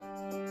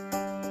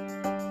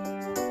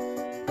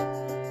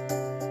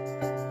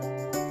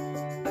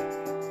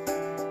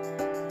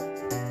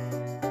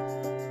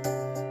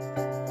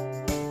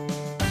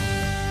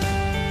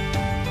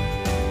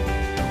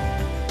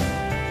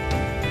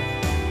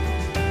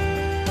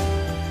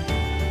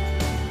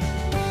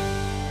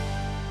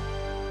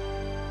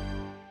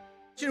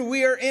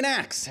We are in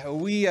Acts.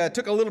 We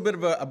took a little bit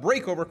of a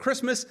break over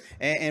Christmas,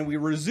 and we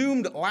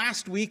resumed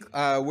last week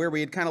where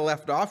we had kind of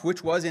left off,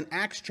 which was in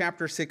Acts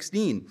chapter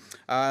 16.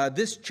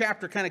 This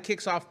chapter kind of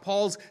kicks off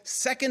Paul's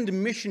second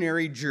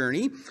missionary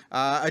journey,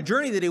 a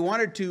journey that he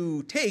wanted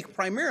to take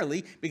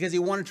primarily because he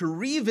wanted to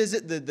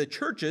revisit the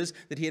churches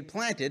that he had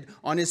planted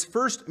on his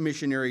first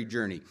missionary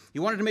journey. He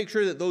wanted to make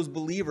sure that those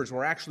believers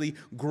were actually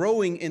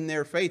growing in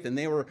their faith, and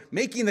they were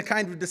making the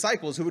kind of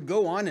disciples who would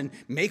go on and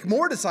make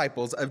more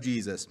disciples of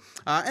Jesus.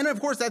 And of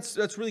course,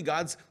 that's really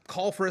God's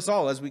call for us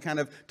all, as we kind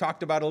of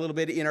talked about a little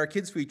bit in our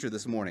kids feature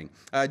this morning.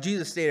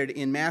 Jesus stated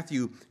in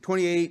Matthew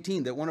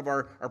 28:18 that one of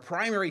our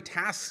primary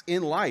tasks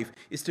in life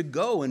is to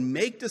go and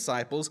make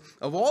disciples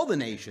of all the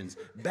nations,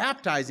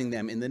 baptizing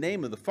them in the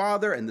name of the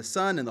Father and the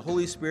Son and the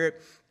Holy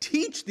Spirit.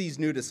 Teach these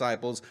new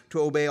disciples to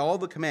obey all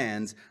the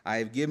commands I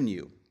have given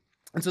you.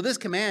 And so this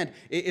command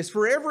is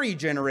for every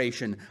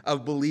generation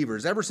of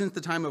believers. Ever since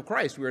the time of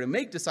Christ, we are to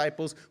make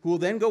disciples who will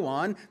then go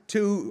on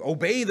to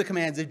obey the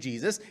commands of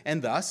Jesus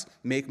and thus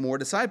make more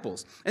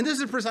disciples. And this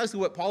is precisely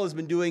what Paul has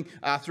been doing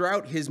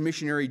throughout his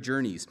missionary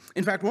journeys.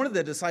 In fact, one of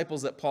the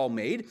disciples that Paul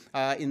made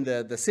in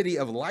the city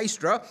of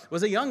Lystra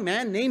was a young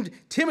man named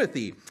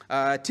Timothy.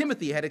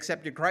 Timothy had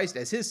accepted Christ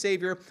as his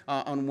Savior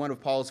on one of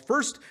Paul's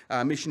first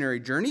missionary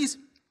journeys.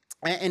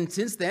 And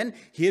since then,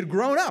 he had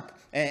grown up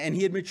and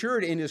he had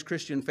matured in his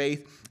Christian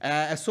faith,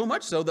 so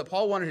much so that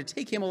Paul wanted to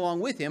take him along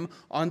with him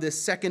on this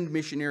second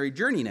missionary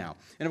journey now.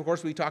 And of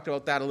course, we talked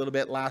about that a little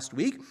bit last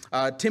week.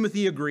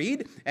 Timothy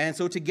agreed, and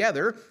so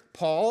together,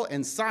 Paul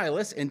and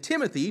Silas and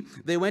Timothy,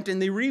 they went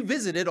and they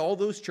revisited all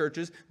those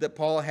churches that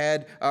Paul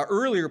had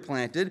earlier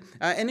planted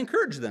and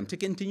encouraged them to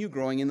continue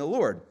growing in the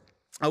Lord.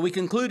 We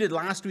concluded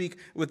last week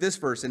with this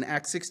verse in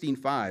Acts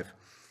 16:5.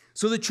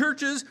 So the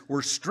churches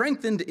were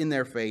strengthened in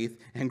their faith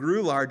and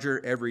grew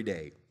larger every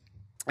day.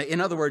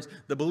 In other words,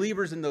 the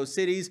believers in those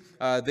cities,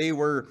 they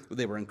were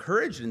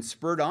encouraged and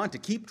spurred on to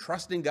keep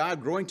trusting God,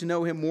 growing to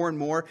know him more and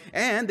more,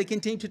 and they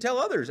continued to tell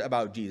others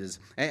about Jesus.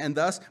 And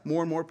thus,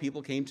 more and more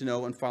people came to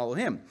know and follow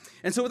him.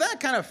 And so with that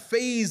kind of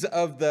phase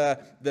of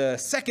the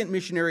second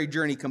missionary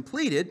journey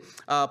completed,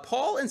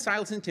 Paul and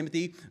Silas and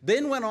Timothy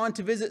then went on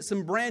to visit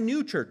some brand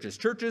new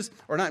churches,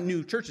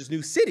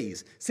 new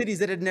cities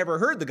that had never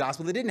heard the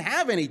gospel, that didn't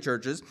have any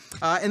churches.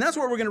 And that's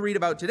what we're going to read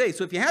about today.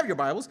 So if you have your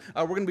Bibles,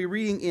 we're going to be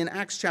reading in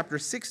Acts chapter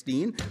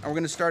 16, and we're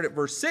going to start at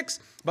verse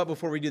 6. But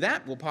before we do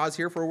that, we'll pause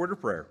here for a word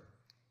of prayer.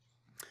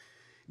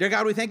 Dear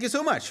God, we thank you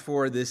so much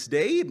for this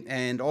day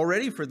and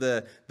already for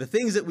the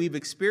things that we've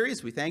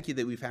experienced. We thank you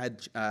that we've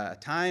had a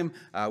time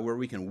where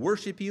we can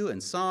worship you in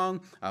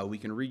song, we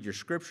can read your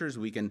scriptures,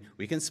 we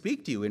can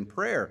speak to you in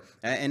prayer.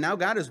 And now,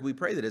 God, as we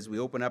pray that as we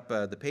open up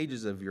the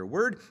pages of your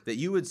word, that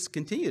you would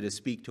continue to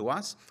speak to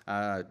us,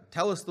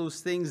 tell us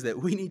those things that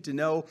we need to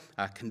know,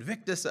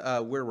 convict us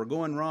where we're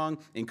going wrong,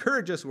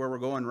 encourage us where we're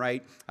going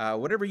right.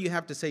 Whatever you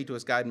have to say to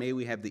us, God, may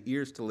we have the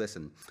ears to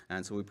listen.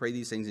 And so we pray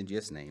these things in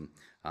Jesus' name.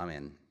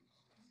 Amen.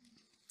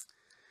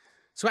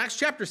 So Acts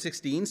chapter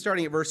 16,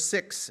 starting at verse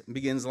 6,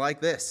 begins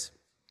like this.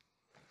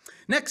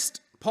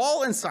 Next,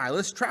 Paul and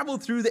Silas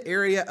traveled through the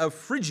area of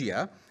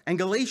Phrygia and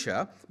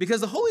Galatia because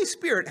the Holy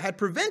Spirit had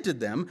prevented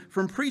them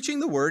from preaching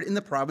the word in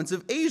the province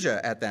of Asia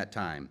at that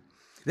time.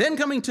 Then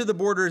coming to the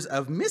borders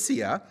of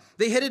Mysia,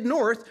 they headed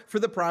north for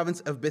the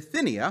province of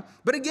Bithynia,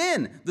 but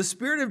again, the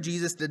Spirit of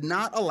Jesus did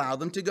not allow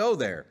them to go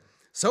there.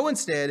 So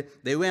instead,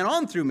 they went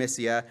on through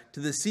Mysia to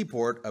the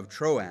seaport of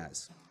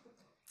Troas.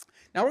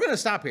 Now, we're going to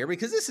stop here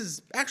because this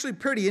is actually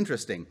pretty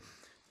interesting.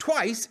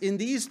 Twice in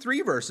these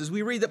three verses,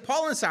 we read that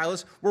Paul and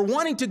Silas were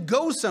wanting to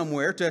go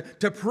somewhere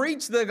to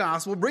preach the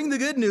gospel, bring the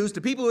good news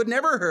to people who had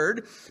never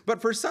heard, but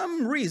for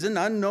some reason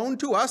unknown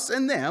to us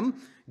and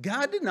them,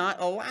 God did not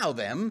allow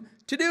them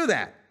to do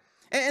that.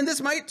 And this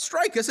might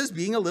strike us as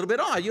being a little bit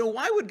odd.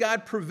 Why would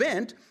God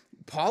prevent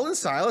Paul and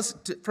Silas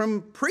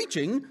from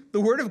preaching the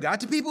word of God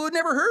to people who had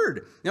never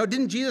heard? Now,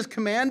 didn't Jesus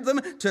command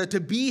them to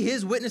be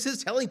his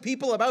witnesses, telling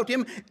people about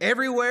him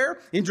everywhere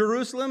in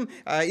Jerusalem,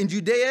 in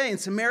Judea, in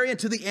Samaria, and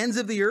to the ends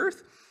of the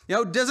earth?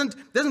 Doesn't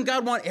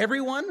God want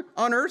everyone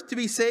on earth to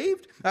be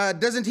saved?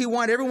 Doesn't he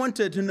want everyone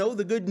to know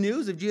the good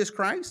news of Jesus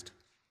Christ?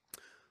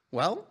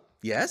 Well,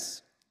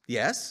 yes,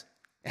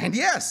 and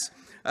yes.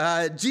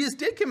 Jesus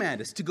did command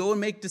us to go and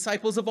make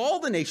disciples of all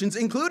the nations,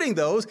 including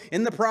those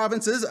in the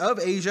provinces of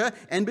Asia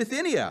and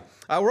Bithynia.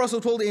 We're also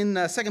told in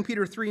 2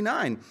 Peter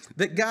 3:9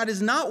 that God is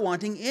not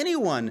wanting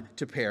anyone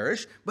to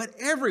perish, but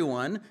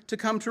everyone to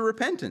come to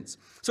repentance.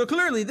 So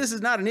clearly, this is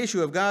not an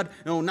issue of God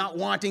not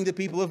wanting the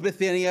people of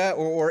Bithynia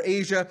or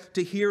Asia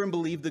to hear and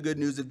believe the good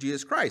news of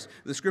Jesus Christ.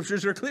 The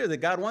scriptures are clear that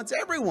God wants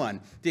everyone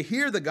to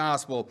hear the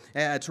gospel,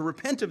 to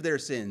repent of their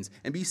sins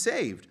and be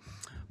saved.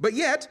 But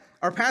yet,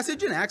 our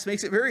passage in Acts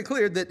makes it very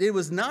clear that it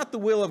was not the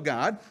will of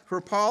God for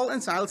Paul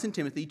and Silas and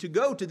Timothy to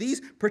go to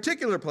these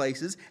particular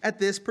places at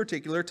this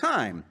particular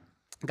time.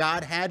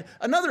 God had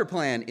another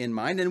plan in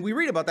mind, and we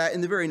read about that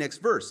in the very next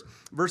verse.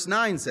 Verse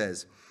 9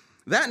 says,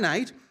 "That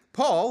night,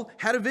 Paul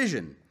had a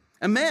vision.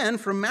 A man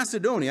from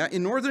Macedonia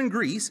in northern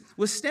Greece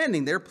was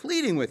standing there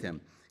pleading with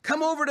him,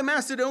 'Come over to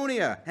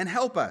Macedonia and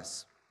help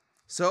us.'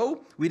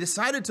 So we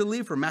decided to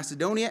leave for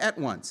Macedonia at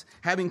once,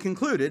 having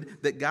concluded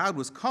that God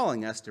was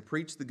calling us to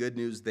preach the good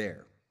news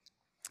there.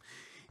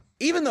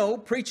 Even though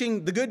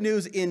preaching the good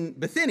news in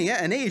Bithynia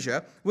and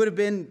Asia would have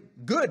been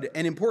good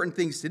and important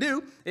things to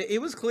do,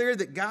 it was clear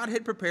that God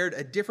had prepared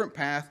a different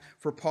path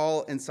for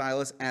Paul and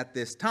Silas at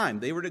this time.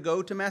 They were to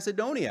go to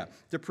Macedonia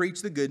to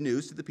preach the good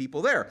news to the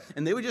people there.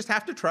 And they would just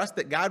have to trust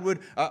that God would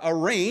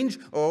arrange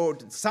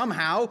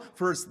somehow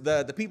for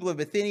the people of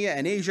Bithynia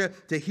and Asia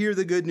to hear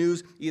the good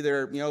news,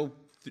 either,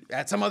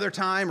 at some other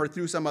time or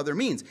through some other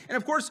means. And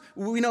of course,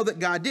 we know that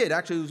God did.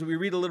 Actually, as we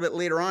read a little bit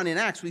later on in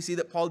Acts, we see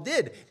that Paul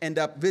did end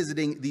up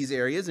visiting these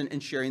areas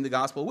and sharing the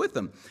gospel with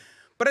them.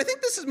 But I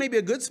think this is maybe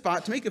a good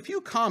spot to make a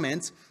few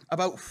comments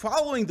about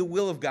following the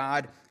will of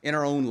God in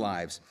our own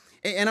lives.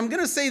 And I'm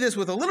going to say this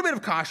with a little bit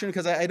of caution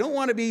because I don't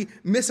want to be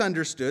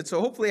misunderstood,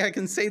 so hopefully I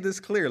can say this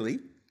clearly.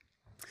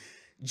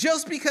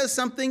 Just because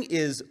something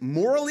is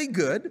morally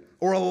good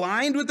or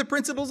aligned with the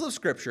principles of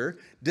Scripture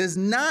does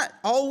not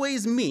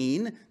always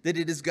mean that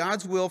it is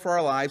God's will for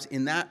our lives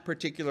in that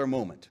particular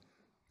moment.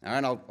 All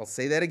right, I'll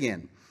say that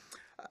again.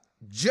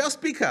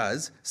 Just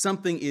because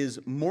something is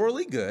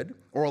morally good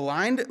or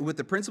aligned with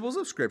the principles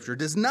of Scripture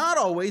does not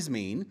always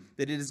mean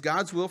that it is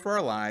God's will for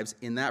our lives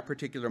in that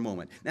particular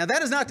moment. Now,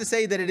 that is not to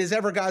say that it is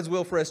ever God's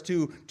will for us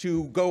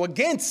to go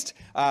against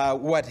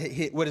what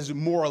is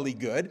morally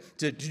good,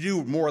 to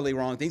do morally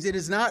wrong things. It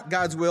is not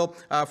God's will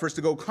for us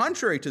to go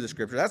contrary to the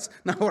Scripture. That's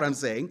not what I'm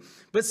saying.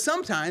 But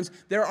sometimes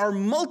there are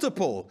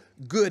multiple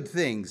good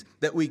things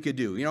that we could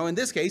do. In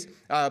this case,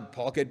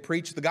 Paul could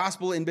preach the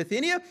gospel in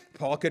Bithynia.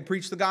 Paul could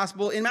preach the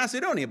gospel in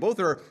Macedonia. Both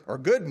are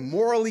good,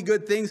 morally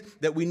good things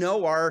that we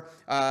know are,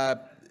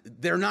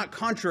 they're not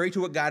contrary to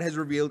what God has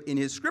revealed in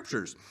his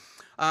scriptures.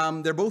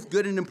 They're both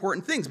good and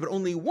important things, but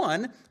only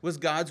one was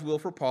God's will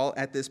for Paul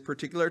at this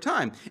particular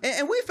time.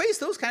 And we face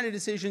those kind of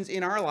decisions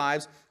in our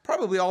lives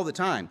probably all the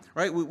time,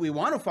 right? We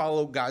want to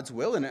follow God's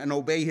will and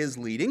obey his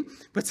leading,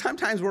 but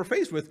sometimes we're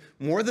faced with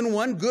more than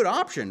one good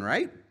option,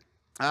 right?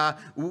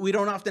 We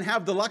don't often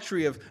have the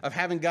luxury of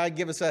having God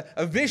give us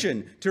a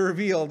vision to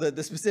reveal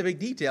the specific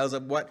details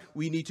of what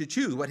we need to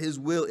choose, what his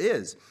will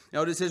is.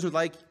 Decisions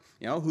like,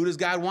 who does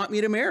God want me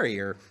to marry?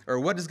 Or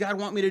what does God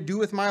want me to do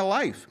with my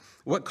life?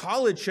 What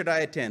college should I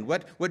attend?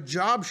 What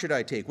job should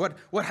I take?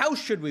 What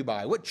house should we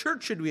buy? What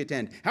church should we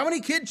attend? How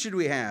many kids should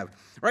we have?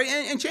 Right?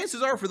 And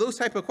chances are for those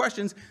type of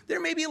questions,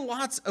 there may be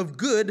lots of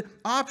good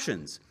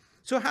options.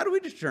 So how do we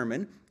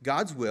determine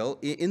God's will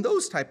in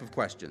those type of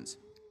questions?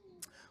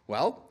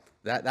 Well,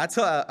 that's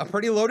a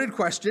pretty loaded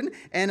question,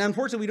 and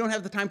unfortunately we don't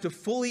have the time to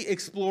fully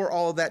explore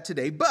all of that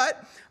today,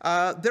 but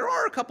there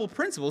are a couple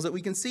principles that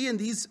we can see in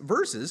these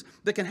verses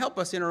that can help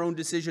us in our own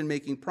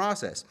decision-making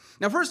process.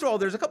 Now, first of all,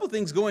 there's a couple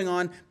things going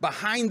on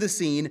behind the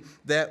scene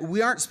that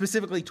we aren't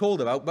specifically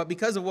told about, but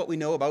because of what we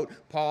know about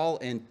Paul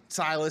and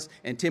Silas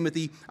and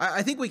Timothy,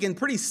 I think we can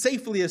pretty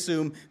safely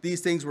assume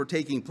these things were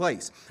taking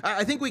place.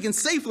 I think we can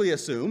safely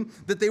assume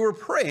that they were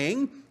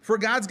praying for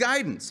God's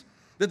guidance,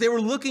 that they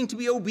were looking to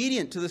be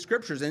obedient to the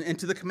scriptures and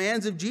to the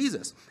commands of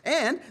Jesus.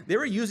 And they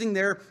were using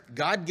their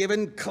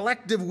God-given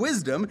collective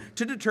wisdom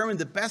to determine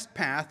the best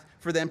path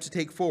for them to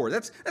take forward.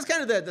 That's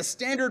kind of the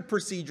standard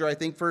procedure, I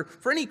think, for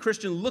any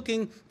Christian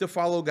looking to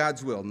follow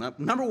God's will. Now,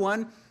 number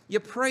one, you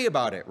pray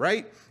about it,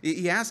 right?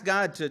 You ask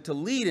God to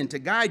lead and to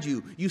guide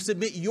you. You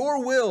submit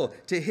your will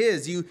to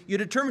his. You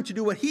determine to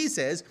do what he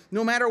says,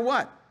 no matter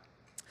what.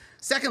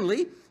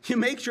 Secondly, you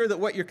make sure that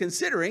what you're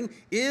considering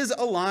is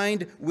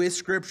aligned with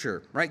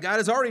Scripture, right? God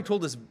has already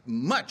told us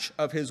much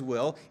of his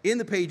will in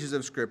the pages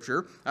of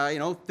Scripture.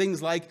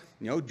 Things like,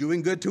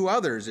 doing good to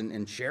others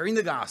and sharing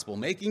the gospel,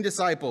 making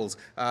disciples,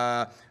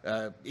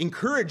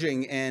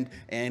 encouraging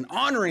and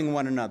honoring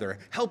one another,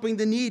 helping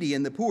the needy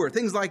and the poor,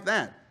 things like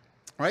that.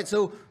 Right,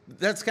 so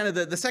that's kind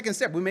of the second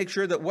step. We make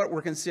sure that what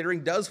we're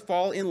considering does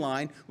fall in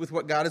line with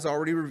what God has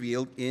already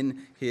revealed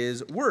in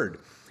his word.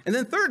 And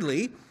then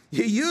thirdly,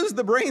 you use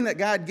the brain that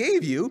God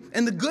gave you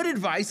and the good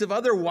advice of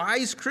other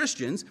wise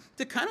Christians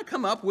to kind of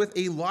come up with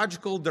a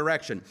logical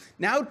direction.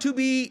 Now, to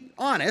be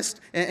honest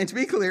and to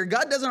be clear,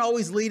 God doesn't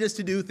always lead us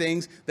to do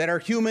things that are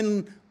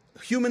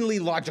humanly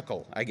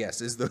logical, I guess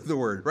is the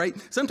word, right?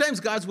 Sometimes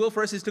God's will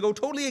for us is to go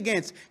totally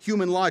against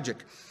human logic.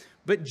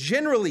 But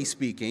generally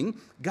speaking,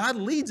 God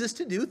leads us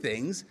to do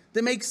things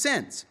that make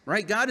sense,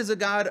 right? God is a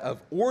God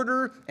of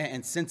order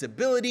and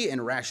sensibility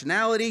and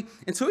rationality,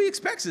 and so he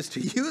expects us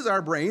to use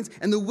our brains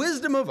and the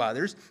wisdom of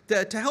others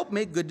to help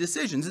make good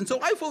decisions. And so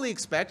I fully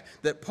expect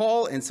that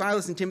Paul and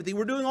Silas and Timothy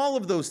were doing all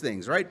of those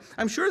things, right?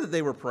 I'm sure that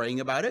they were praying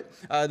about it.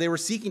 They were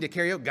seeking to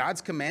carry out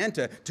God's command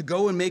to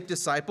go and make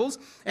disciples.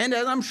 And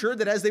I'm sure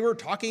that as they were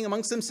talking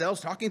amongst themselves,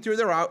 talking through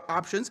their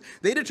options,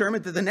 they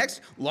determined that the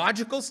next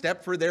logical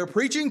step for their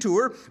preaching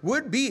tour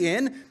would be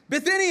in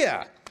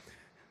Bithynia.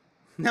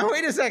 Now,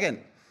 wait a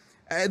second.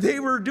 They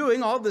were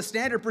doing all the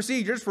standard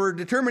procedures for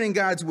determining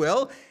God's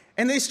will,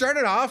 and they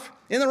started off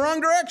in the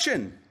wrong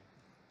direction.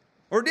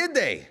 Or did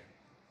they?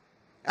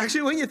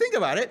 Actually, when you think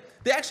about it,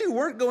 they actually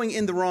weren't going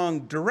in the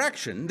wrong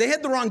direction. They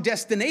had the wrong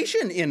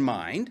destination in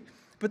mind,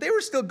 but they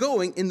were still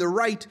going in the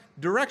right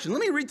direction.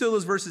 Let me read through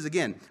those verses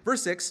again.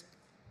 Verse 6.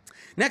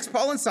 Next,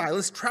 Paul and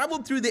Silas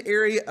traveled through the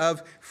area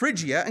of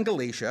Phrygia and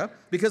Galatia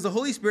because the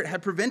Holy Spirit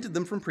had prevented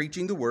them from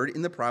preaching the word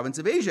in the province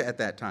of Asia at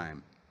that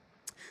time.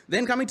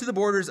 Then, coming to the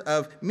borders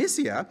of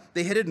Mysia,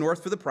 they headed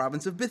north for the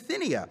province of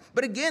Bithynia.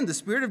 But again, the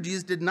Spirit of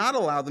Jesus did not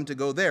allow them to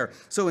go there.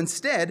 So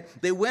instead,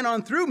 they went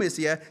on through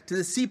Mysia to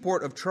the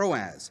seaport of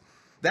Troas.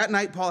 That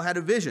night, Paul had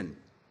a vision.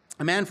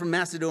 A man from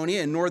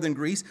Macedonia in northern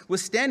Greece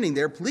was standing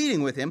there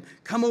pleading with him,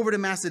 "Come over to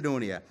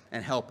Macedonia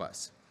and help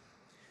us."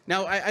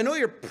 Now, I know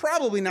you're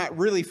probably not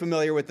really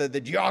familiar with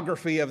the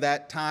geography of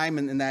that time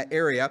and that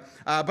area,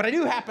 but I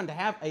do happen to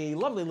have a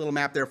lovely little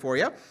map there for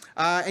you.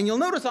 And you'll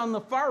notice on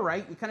the far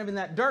right, kind of in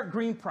that dark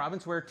green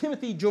province where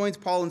Timothy joins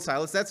Paul and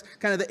Silas, that's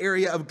kind of the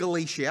area of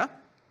Galatia.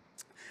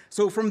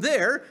 So from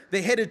there,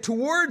 they headed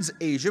towards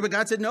Asia, but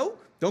God said, no,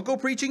 don't go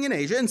preaching in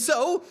Asia. And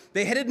so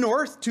they headed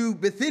north to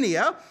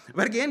Bithynia.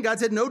 But again, God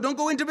said, no, don't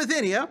go into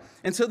Bithynia.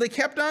 And so they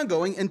kept on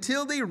going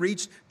until they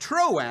reached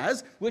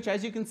Troas, which,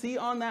 as you can see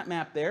on that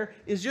map there,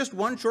 is just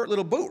one short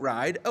little boat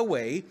ride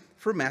away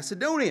from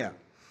Macedonia.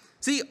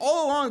 See,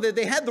 all along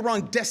they had the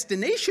wrong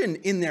destination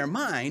in their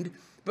mind,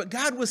 but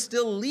God was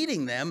still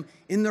leading them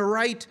in the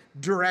right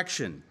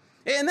direction.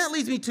 And that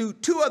leads me to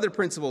two other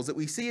principles that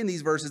we see in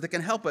these verses that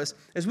can help us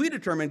as we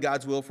determine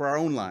God's will for our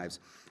own lives.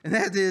 And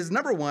that is,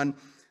 number one,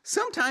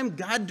 sometimes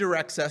God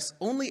directs us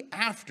only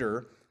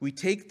after we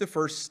take the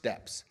first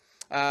steps.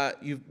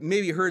 You've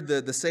maybe heard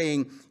the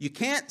saying, you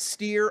can't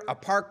steer a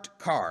parked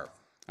car,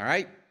 all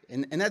right?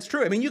 And that's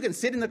true. I mean, you can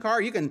sit in the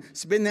car, you can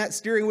spin that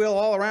steering wheel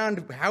all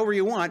around however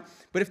you want,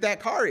 but if that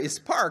car is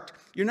parked,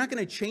 you're not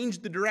going to change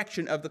the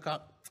direction of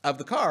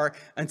the car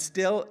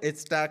until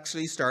it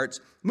actually starts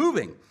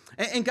moving.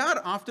 And God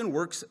often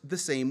works the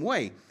same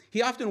way.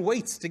 He often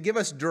waits to give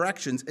us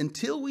directions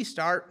until we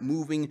start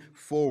moving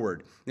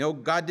forward. You know,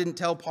 God didn't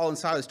tell Paul and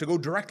Silas to go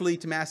directly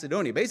to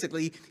Macedonia.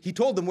 Basically, he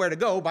told them where to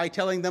go by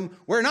telling them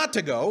where not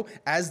to go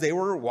as they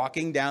were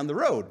walking down the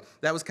road.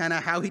 That was kind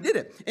of how he did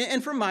it.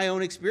 And from my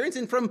own experience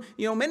and from,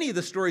 many of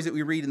the stories that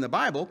we read in the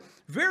Bible,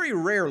 very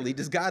rarely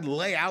does God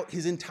lay out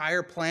his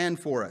entire plan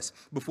for us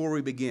before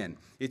we begin.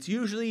 It's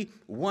usually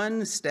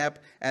one step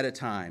at a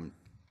time.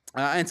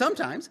 And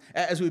sometimes,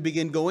 as we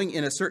begin going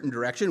in a certain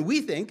direction,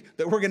 we think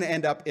that we're going to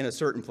end up in a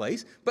certain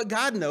place. But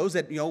God knows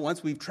that,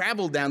 once we've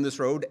traveled down this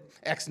road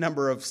X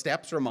number of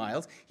steps or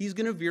miles, he's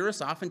going to veer us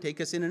off and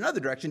take us in another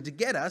direction to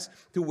get us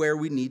to where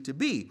we need to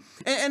be.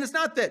 And it's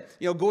not that,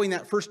 going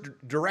that first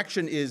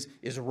direction is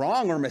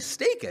wrong or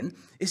mistaken.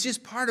 It's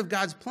just part of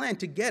God's plan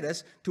to get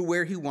us to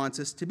where he wants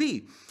us to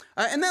be.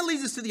 And that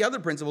leads us to the other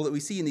principle that we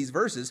see in these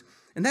verses,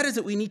 and that is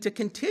that we need to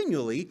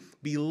continually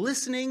be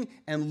listening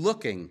and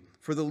looking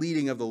for the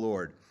leading of the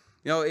Lord.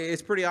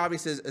 It's pretty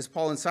obvious as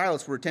Paul and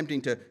Silas were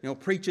attempting to,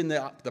 preach in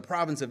the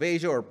province of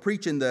Asia or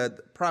preach in the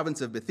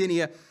province of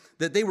Bithynia,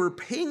 that they were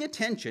paying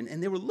attention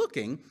and they were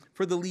looking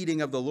for the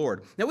leading of the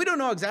Lord. Now, we don't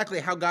know exactly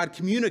how God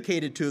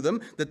communicated to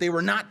them that they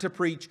were not to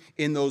preach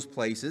in those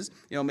places.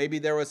 Maybe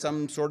there was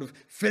some sort of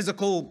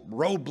physical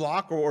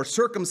roadblock or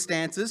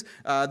circumstances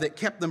that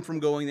kept them from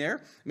going there.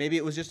 Maybe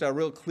it was just a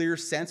real clear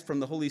sense from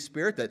the Holy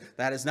Spirit that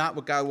that is not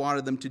what God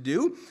wanted them to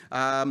do.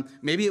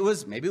 Maybe it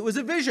was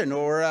a vision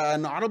or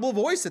an audible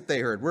voice that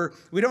they heard.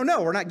 We don't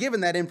know. We're not given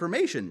that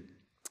information.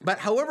 But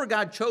however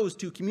God chose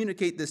to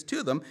communicate this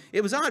to them,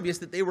 it was obvious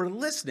that they were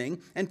listening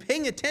and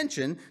paying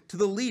attention to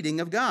the leading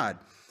of God.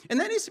 And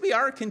that needs to be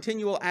our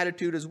continual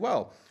attitude as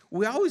well.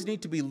 We always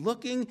need to be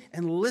looking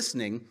and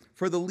listening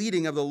for the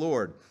leading of the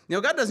Lord.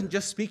 God doesn't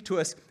just speak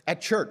to us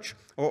at church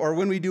or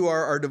when we do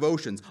our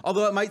devotions,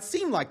 although it might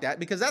seem like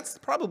that because that's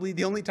probably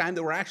the only time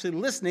that we're actually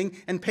listening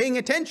and paying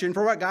attention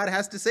for what God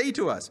has to say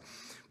to us.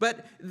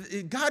 But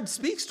God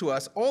speaks to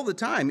us all the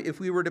time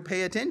if we were to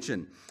pay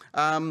attention.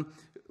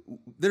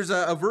 There's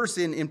a verse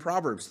in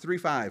Proverbs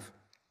 3:5.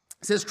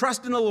 It says,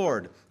 "Trust in the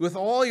Lord with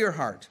all your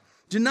heart.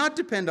 Do not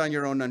depend on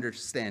your own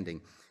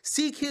understanding.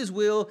 Seek his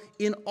will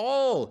in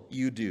all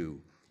you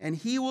do, and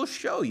he will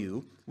show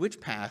you which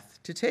path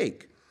to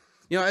take."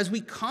 As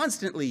we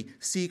constantly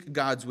seek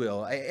God's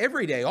will,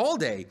 every day, all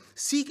day,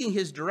 seeking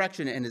his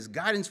direction and his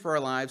guidance for our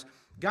lives,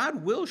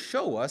 God will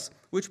show us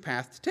which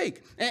path to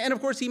take. And of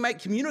course, he might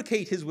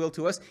communicate his will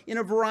to us in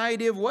a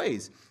variety of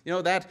ways.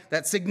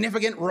 That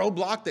significant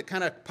roadblock that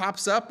kind of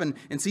pops up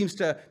and seems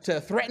to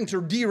threaten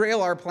to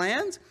derail our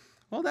plans,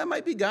 well, that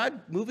might be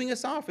God moving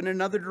us off in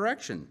another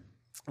direction.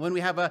 When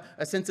we have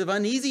a sense of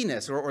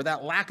uneasiness or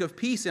that lack of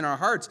peace in our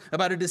hearts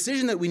about a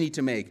decision that we need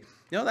to make,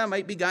 that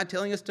might be God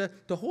telling us to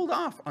hold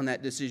off on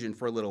that decision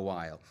for a little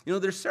while.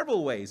 There's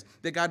several ways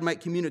that God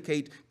might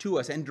communicate to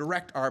us and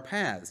direct our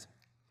paths.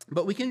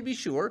 But we can be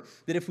sure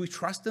that if we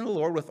trust in the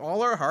Lord with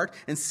all our heart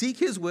and seek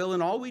his will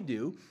in all we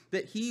do,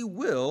 that he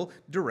will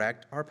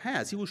direct our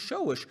paths. He will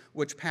show us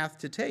which path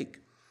to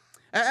take.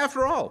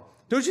 After all,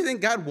 don't you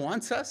think God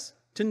wants us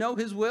to know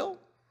his will?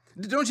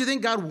 Don't you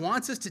think God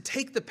wants us to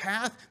take the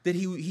path that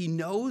he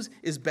knows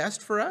is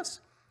best for us?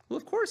 Well,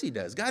 of course he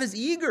does. God is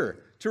eager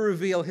to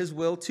reveal his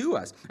will to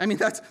us. I mean,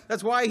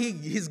 that's why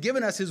he's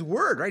given us his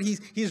word, right?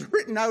 He's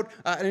written out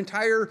an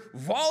entire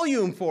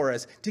volume for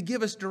us to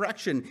give us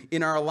direction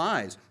in our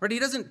lives, right? He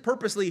doesn't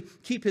purposely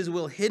keep his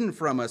will hidden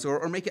from us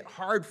or make it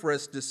hard for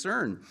us to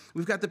discern.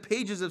 We've got the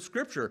pages of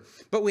Scripture,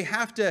 but we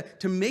have to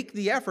make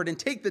the effort and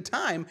take the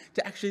time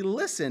to actually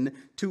listen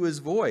to his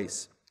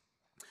voice.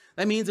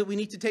 That means that we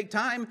need to take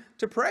time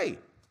to pray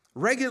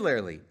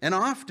regularly and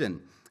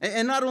often,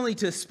 and not only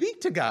to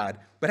speak to God,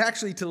 but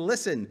actually to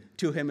listen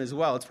to him as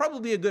well. It's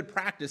probably a good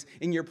practice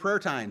in your prayer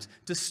times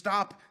to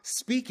stop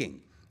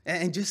speaking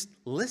and just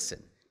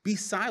listen. Be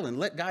silent.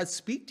 Let God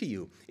speak to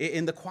you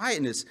in the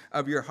quietness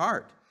of your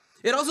heart.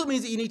 It also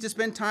means that you need to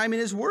spend time in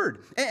his word.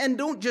 And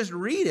don't just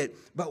read it,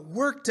 but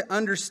work to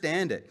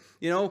understand it.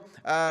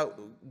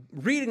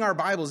 Reading our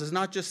Bibles is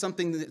not just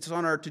something that's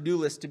on our to-do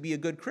list to be a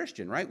good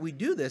Christian, right? We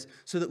do this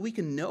so that we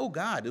can know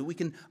God, that we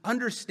can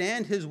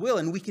understand his will,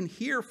 and we can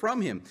hear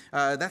from him.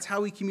 That's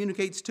how he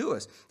communicates to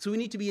us. So we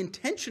need to be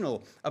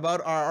intentional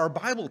about our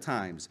Bible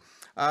times.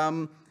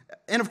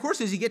 And of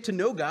course, as you get to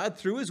know God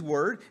through his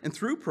word and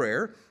through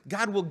prayer,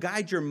 God will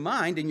guide your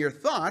mind and your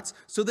thoughts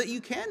so that you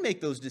can make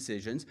those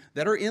decisions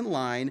that are in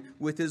line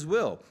with his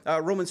will.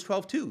 Romans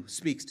 12:2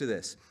 speaks to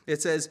this.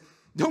 It says,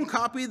 "Don't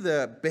copy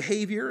the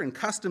behavior and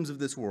customs of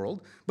this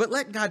world, but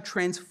let God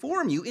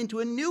transform you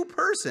into a new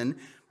person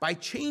by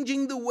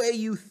changing the way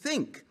you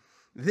think.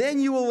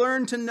 Then you will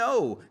learn to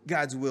know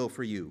God's will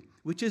for you,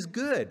 which is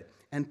good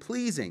and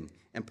pleasing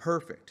and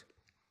perfect."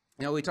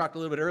 We talked a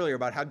little bit earlier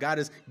about how God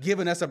has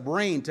given us a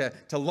brain to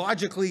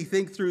logically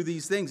think through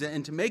these things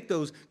and to make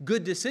those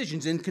good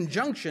decisions in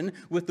conjunction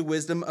with the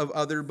wisdom of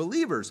other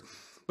believers.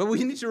 But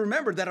we need to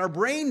remember that our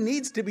brain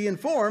needs to be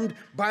informed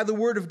by the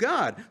Word of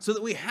God so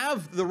that we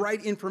have the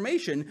right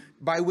information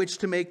by which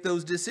to make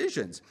those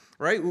decisions,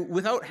 right?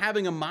 Without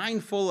having a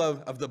mind full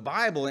of the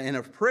Bible and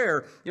of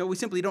prayer, we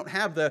simply don't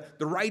have the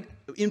right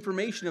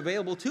information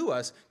available to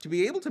us to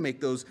be able to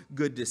make those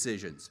good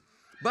decisions.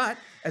 But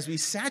as we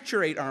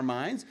saturate our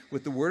minds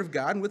with the Word of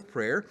God and with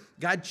prayer,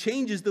 God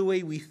changes the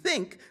way we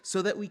think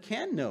so that we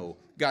can know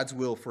God's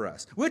will for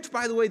us, which,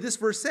 by the way, this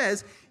verse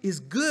says is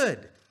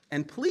good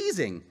and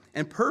pleasing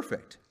and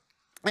perfect.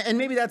 And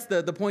maybe that's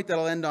the point that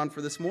I'll end on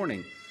for this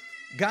morning.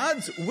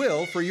 God's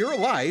will for your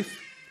life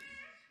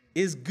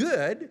is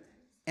good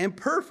and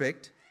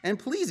perfect and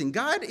pleasing.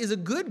 God is a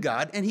good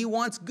God, and he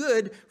wants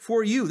good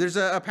for you. There's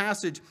a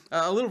passage,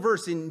 a little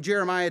verse in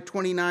Jeremiah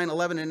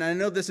 29:11, and I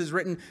know this is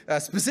written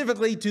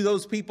specifically to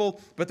those people,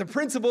 but the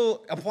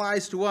principle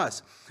applies to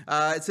us.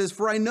 It says,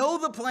 "For I know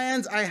the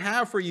plans I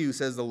have for you,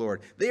 says the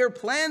Lord. They are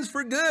plans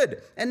for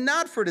good and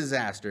not for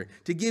disaster,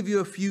 to give you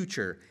a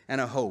future and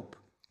a hope."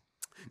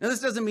 Now, this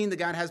doesn't mean that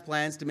God has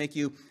plans to make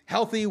you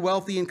healthy,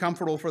 wealthy, and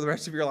comfortable for the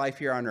rest of your life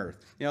here on earth.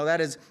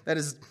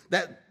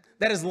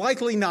 That is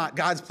likely not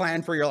God's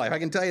plan for your life. I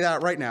can tell you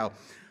that right now.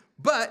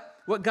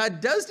 But what God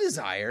does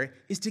desire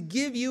is to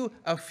give you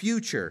a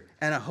future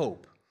and a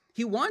hope.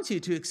 He wants you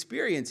to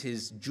experience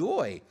his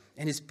joy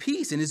and his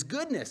peace and his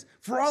goodness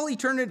for all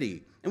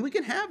eternity. And we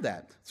can have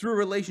that through a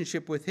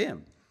relationship with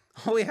him.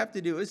 All we have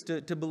to do is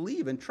to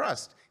believe and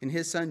trust in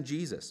his son,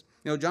 Jesus.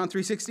 John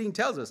 3:16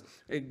 tells us,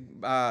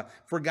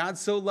 "For God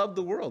so loved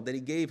the world that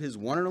he gave his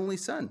one and only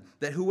son,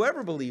 that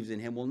whoever believes in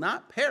him will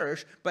not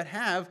perish, but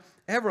have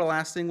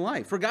everlasting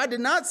life. For God did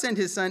not send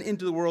his son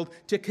into the world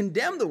to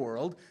condemn the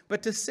world,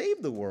 but to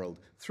save the world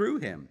through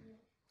him."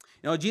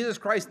 Jesus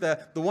Christ, the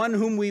one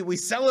whom we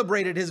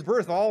celebrated his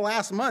birth all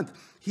last month,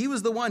 he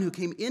was the one who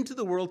came into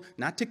the world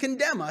not to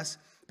condemn us,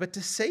 but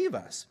to save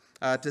us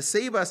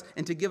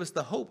and to give us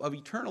the hope of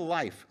eternal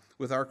life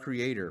with our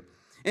Creator.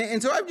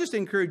 And so I've just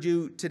encouraged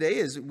you today,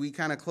 as we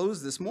kind of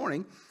close this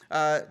morning,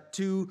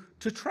 to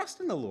trust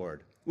in the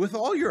Lord with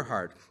all your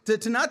heart,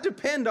 to not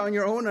depend on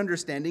your own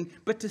understanding,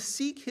 but to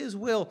seek his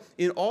will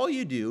in all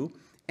you do,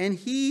 and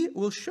he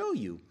will show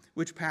you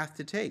which path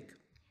to take.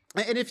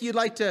 And if you'd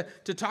like to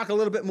talk a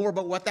little bit more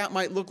about what that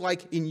might look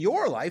like in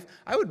your life,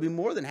 I would be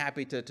more than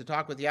happy to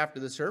talk with you after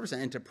the service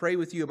and to pray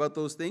with you about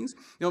those things.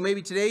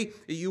 Maybe today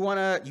you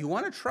want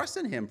to trust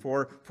in him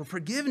for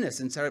forgiveness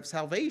and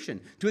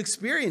salvation, to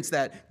experience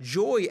that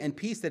joy and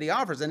peace that he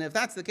offers. And if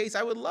that's the case,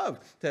 I would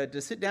love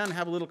to sit down and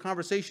have a little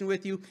conversation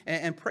with you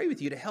and pray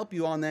with you to help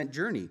you on that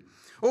journey.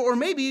 Or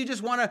maybe you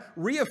just want to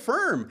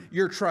reaffirm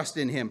your trust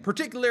in him,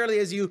 particularly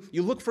as you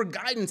look for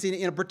guidance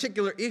in a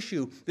particular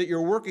issue that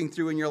you're working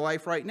through in your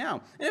life right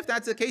now. And if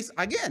that's the case,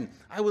 again,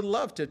 I would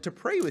love to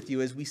pray with you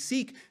as we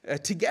seek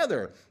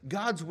together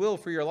God's will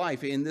for your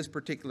life in this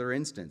particular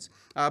instance.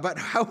 But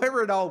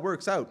however it all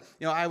works out,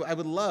 I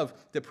would love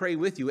to pray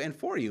with you and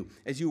for you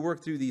as you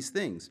work through these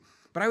things.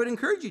 But I would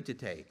encourage you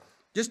today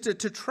just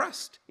to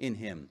trust in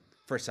him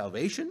for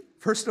salvation,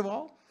 first of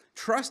all.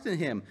 Trust in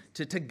him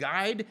to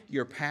guide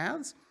your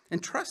paths,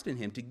 and trust in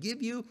him to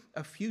give you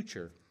a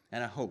future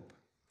and a hope.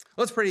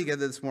 Let's pray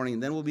together this morning,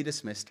 and then we'll be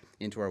dismissed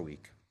into our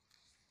week.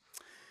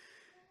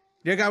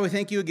 Dear God, we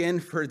thank you again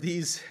for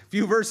these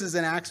few verses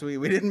in Acts. We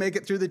didn't make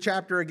it through the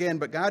chapter again,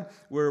 but God,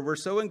 we're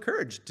so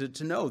encouraged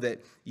to know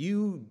that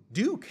you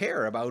do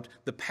care about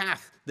the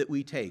path that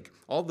we take,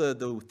 all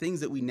the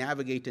things that we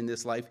navigate in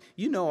this life.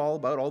 You know all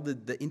about all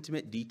the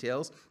intimate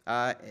details.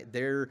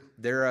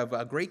 They're of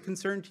a great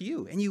concern to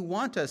you, and you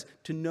want us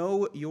to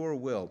know your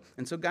will.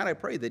 And so, God, I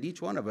pray that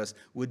each one of us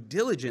would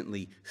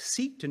diligently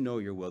seek to know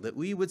your will, that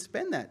we would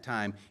spend that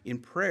time in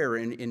prayer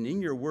and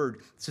in your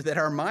word so that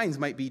our minds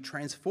might be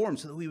transformed,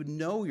 so that we would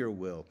know your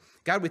will.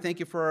 God, we thank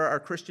you for our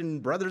Christian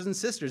brothers and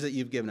sisters that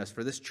you've given us,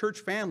 for this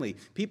church family,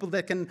 people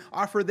that can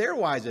offer their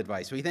wise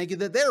advice. We thank you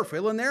that they're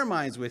filling their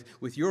minds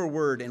with your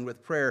word and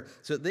with prayer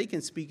so that they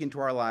can speak into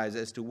our lives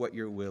as to what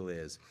your will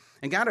is.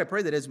 And God, I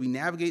pray that as we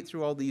navigate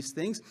through all these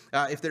things,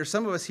 if there's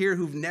some of us here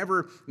who've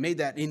never made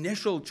that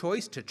initial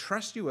choice to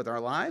trust you with our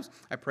lives,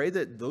 I pray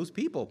that those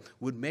people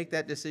would make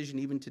that decision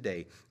even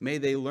today. May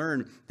they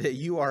learn that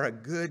you are a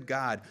good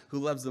God who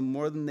loves them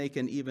more than they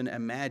can even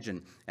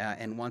imagine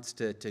and wants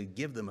to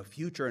give them a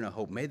future and a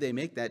hope. May they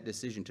make that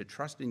decision to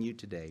trust in you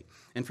today.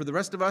 And for the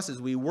rest of us, as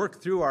we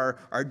work through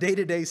our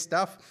day-to-day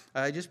stuff,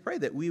 I just pray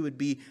that we would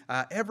be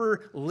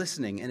ever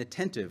listening and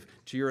attentive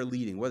to your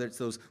leading, whether it's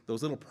those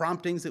little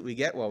promptings that we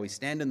get while we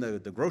stand in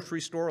the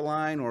grocery store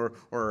line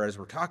or as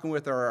we're talking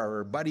with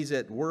our buddies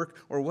at work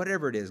or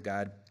whatever it is,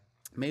 God.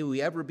 May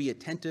we ever be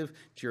attentive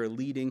to your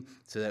leading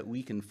so that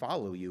we can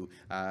follow you,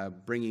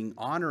 bringing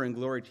honor and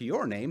glory to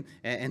your name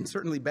and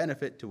certainly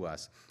benefit to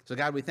us. So,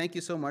 God, we thank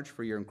you so much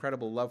for your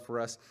incredible love for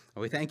us.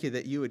 And we thank you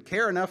that you would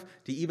care enough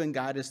to even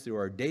guide us through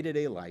our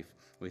day-to-day life.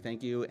 We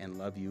thank you and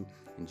love you.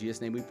 In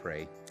Jesus' name we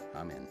pray.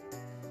 Amen.